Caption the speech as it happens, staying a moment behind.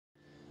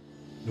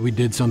We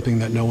did something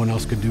that no one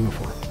else could do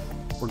before.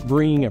 We're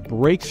bringing a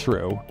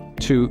breakthrough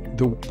to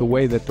the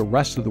way that the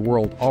rest of the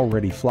world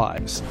already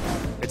flies.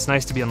 It's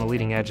nice to be on the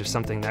leading edge of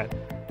something that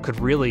could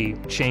really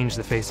change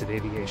the face of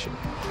aviation.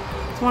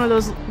 It's one of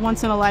those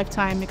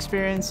once-in-a-lifetime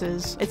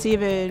experiences. It's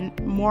even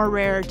more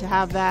rare to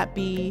have that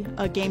be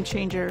a game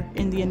changer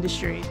in the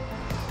industry.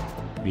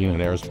 Being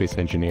an aerospace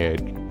engineer,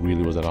 it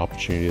really was an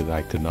opportunity that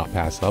I could not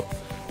pass up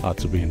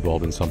to be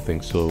involved in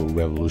something so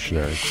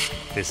revolutionary.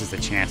 This is a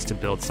chance to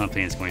build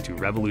something that's going to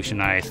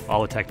revolutionize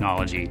all of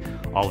technology,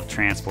 all of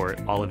transport,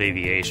 all of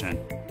aviation.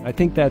 I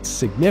think that's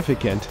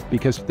significant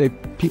because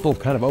people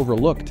kind of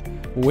overlooked,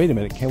 well, wait a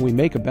minute, can we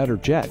make a better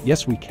jet?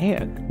 Yes, we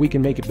can. We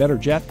can make a better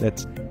jet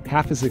that's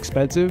half as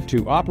expensive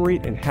to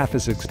operate and half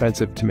as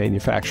expensive to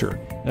manufacture.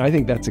 And I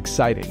think that's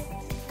exciting.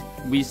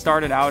 We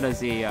started out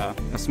as a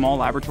small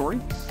laboratory.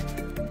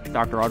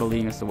 Dr. Otto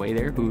leading us the way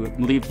there, who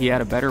believed he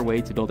had a better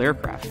way to build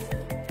aircraft.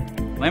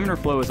 Laminar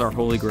flow is our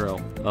holy grail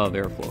of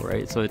airflow,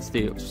 right? So it's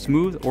the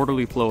smooth,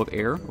 orderly flow of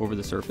air over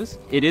the surface.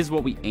 It is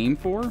what we aim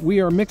for. We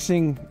are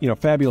mixing,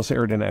 fabulous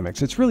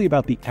aerodynamics. It's really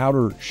about the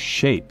outer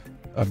shape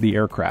of the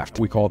aircraft.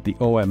 We call it the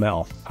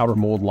OML, outer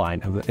mold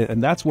line,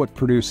 and that's what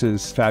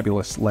produces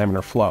fabulous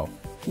laminar flow.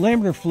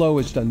 Laminar flow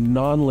is a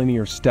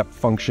nonlinear step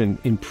function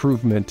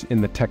improvement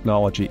in the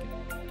technology.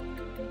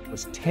 It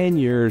was 10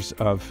 years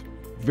of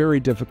very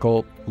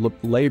difficult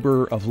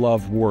labor of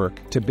love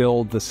work to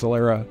build the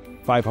Solera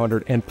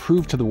 500 and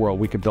prove to the world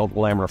we could build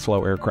laminar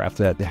flow aircraft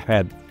that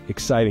had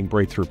exciting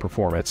breakthrough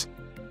performance.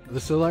 The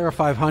Solera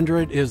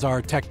 500 is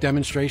our tech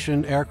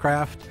demonstration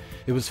aircraft.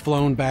 It was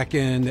flown back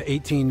in the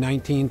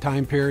 1819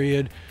 time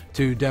period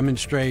to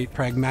demonstrate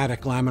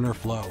pragmatic laminar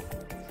flow.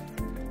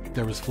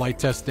 There was flight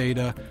test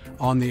data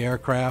on the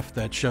aircraft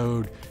that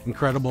showed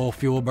incredible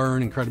fuel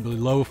burn, incredibly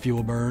low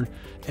fuel burn,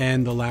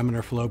 and the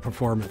laminar flow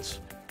performance.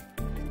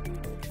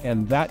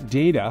 And that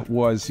data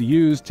was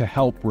used to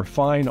help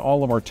refine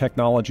all of our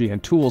technology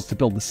and tools to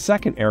build the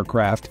second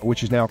aircraft,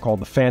 which is now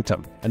called the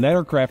Phantom. And that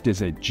aircraft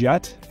is a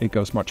jet. It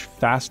goes much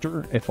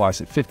faster. It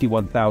flies at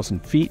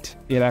 51,000 feet.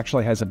 It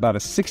actually has about a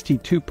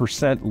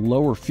 62%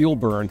 lower fuel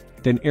burn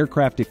than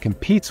aircraft it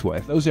competes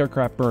with. Those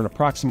aircraft burn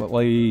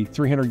approximately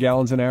 300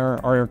 gallons an hour.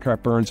 Our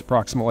aircraft burns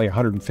approximately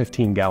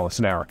 115 gallons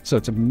an hour. So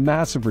it's a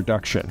massive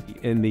reduction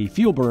in the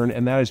fuel burn,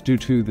 and that is due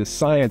to the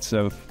science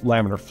of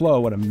laminar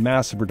flow and a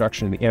massive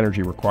reduction in the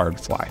energy required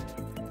to fly.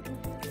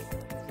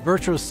 The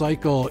virtuous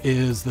cycle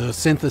is the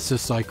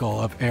synthesis cycle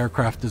of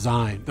aircraft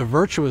design. The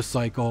virtuous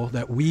cycle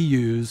that we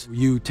use,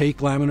 you take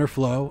laminar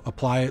flow,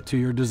 apply it to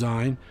your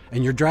design,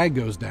 and your drag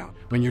goes down.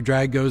 When your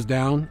drag goes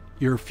down,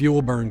 your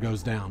fuel burn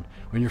goes down.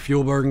 When your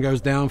fuel burn goes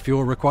down,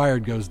 fuel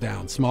required goes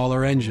down.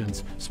 Smaller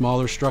engines,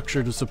 smaller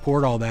structure to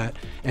support all that,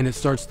 and it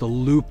starts to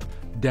loop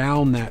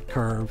down that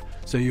curve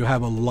so you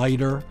have a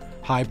lighter,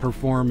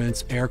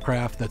 high-performance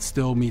aircraft that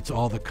still meets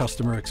all the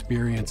customer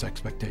experience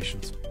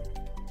expectations.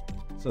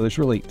 So there's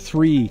really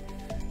three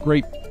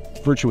great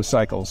virtuous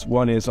cycles.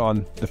 One is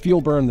on the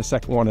fuel burn, the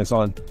second one is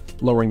on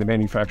lowering the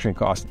manufacturing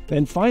cost.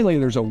 And finally,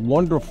 there's a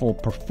wonderful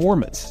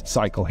performance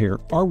cycle here.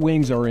 Our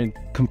wings are in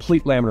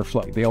complete laminar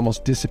flow. They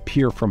almost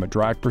disappear from a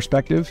drag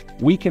perspective.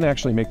 We can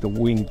actually make the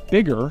wing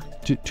bigger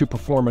to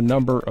perform a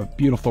number of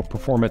beautiful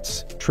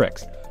performance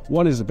tricks.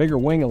 One is a bigger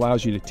wing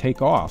allows you to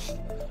take off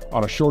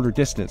on a shorter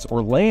distance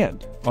or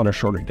land on a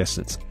shorter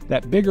distance.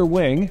 That bigger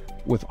wing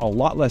with a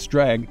lot less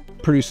drag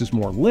produces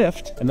more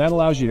lift, and that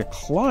allows you to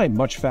climb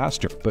much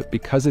faster. But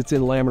because it's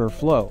in laminar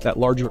flow, that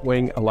larger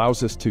wing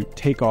allows us to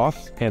take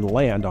off and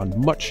land on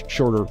much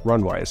shorter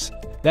runways.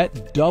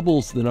 That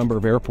doubles the number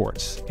of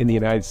airports in the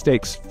United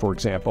States, for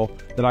example,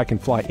 that I can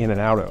fly in and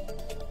out of.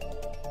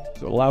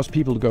 So it allows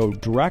people to go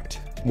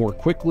direct more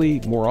quickly,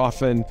 more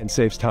often, and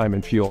saves time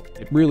and fuel.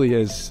 It really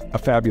is a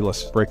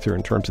fabulous breakthrough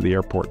in terms of the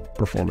airport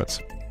performance.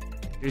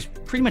 There's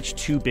pretty much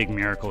two big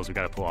miracles we've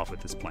got to pull off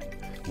with this plane.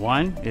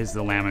 One is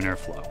the laminar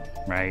flow,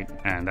 right?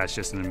 And that's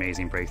just an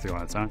amazing breakthrough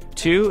on its own.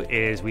 Two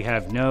is we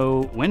have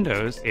no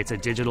windows. It's a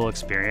digital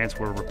experience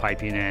where we're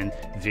piping in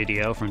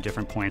video from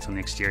different points on the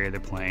exterior of the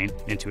plane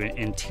into an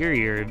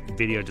interior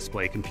video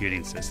display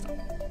computing system.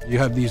 You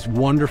have these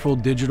wonderful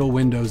digital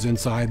windows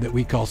inside that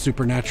we call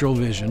supernatural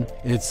vision.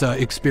 It's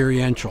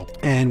experiential,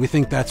 and we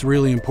think that's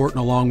really important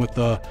along with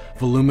the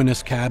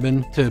voluminous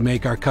cabin to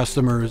make our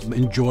customers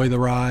enjoy the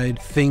ride,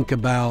 think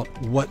about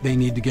what they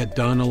need to get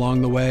done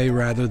along the way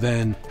rather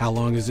than how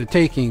long is it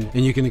taking.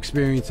 And you can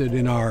experience it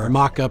in our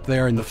mock-up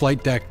there in the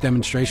flight deck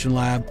demonstration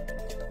lab.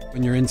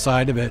 When you're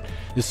inside of it,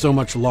 it's so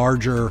much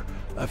larger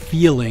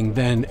feeling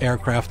than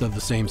aircraft of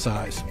the same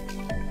size.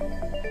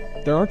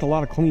 There aren't a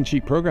lot of clean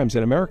sheet programs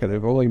in America. There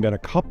have only been a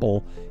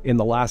couple in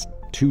the last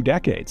 2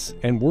 decades,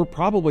 and we're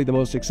probably the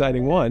most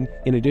exciting one,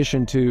 in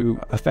addition to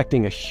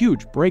affecting a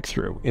huge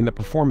breakthrough in the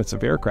performance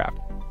of aircraft.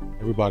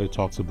 Everybody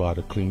talks about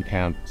a clean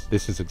canvas.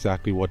 This is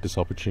exactly what this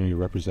opportunity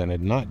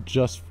represented, not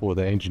just for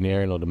the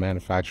engineering or the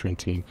manufacturing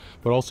team,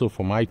 but also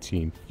for my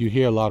team. You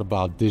hear a lot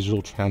about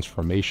digital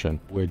transformation.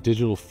 We're a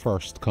digital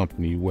first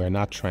company. We're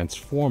not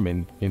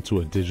transforming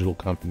into a digital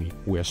company.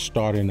 We're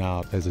starting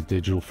out as a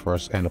digital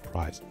first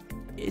enterprise.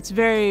 It's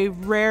very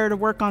rare to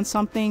work on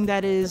something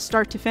that is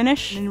start to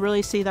finish and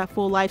really see that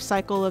full life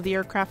cycle of the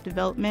aircraft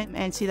development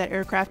and see that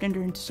aircraft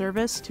enter into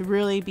service to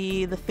really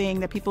be the thing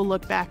that people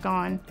look back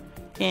on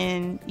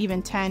in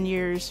even 10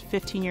 years,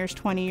 15 years,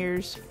 20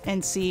 years,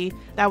 and see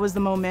that was the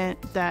moment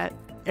that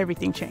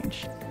everything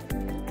changed.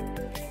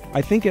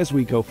 I think as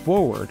we go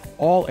forward,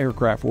 all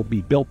aircraft will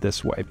be built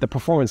this way. The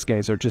performance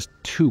gains are just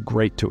too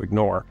great to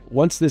ignore.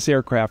 Once this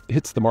aircraft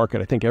hits the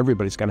market, I think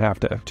everybody's going to have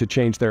to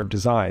change their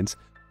designs.